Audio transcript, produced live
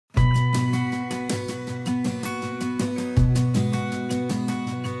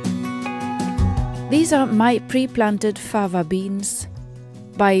These are my pre-planted fava beans.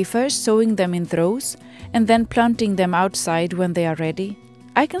 By first sowing them in troughs and then planting them outside when they are ready,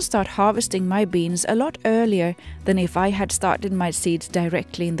 I can start harvesting my beans a lot earlier than if I had started my seeds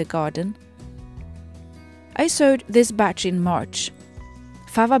directly in the garden. I sowed this batch in March.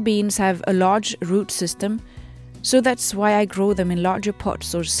 Fava beans have a large root system, so that's why I grow them in larger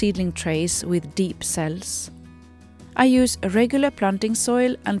pots or seedling trays with deep cells. I use regular planting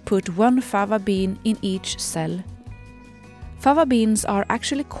soil and put one fava bean in each cell. Fava beans are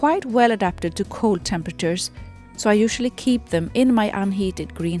actually quite well adapted to cold temperatures, so I usually keep them in my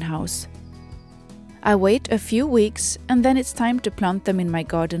unheated greenhouse. I wait a few weeks and then it's time to plant them in my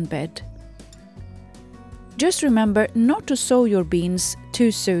garden bed. Just remember not to sow your beans too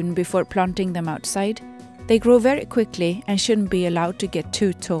soon before planting them outside. They grow very quickly and shouldn't be allowed to get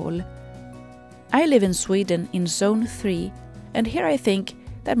too tall. I live in Sweden in Zone 3, and here I think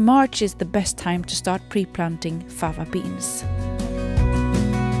that March is the best time to start pre-planting fava beans.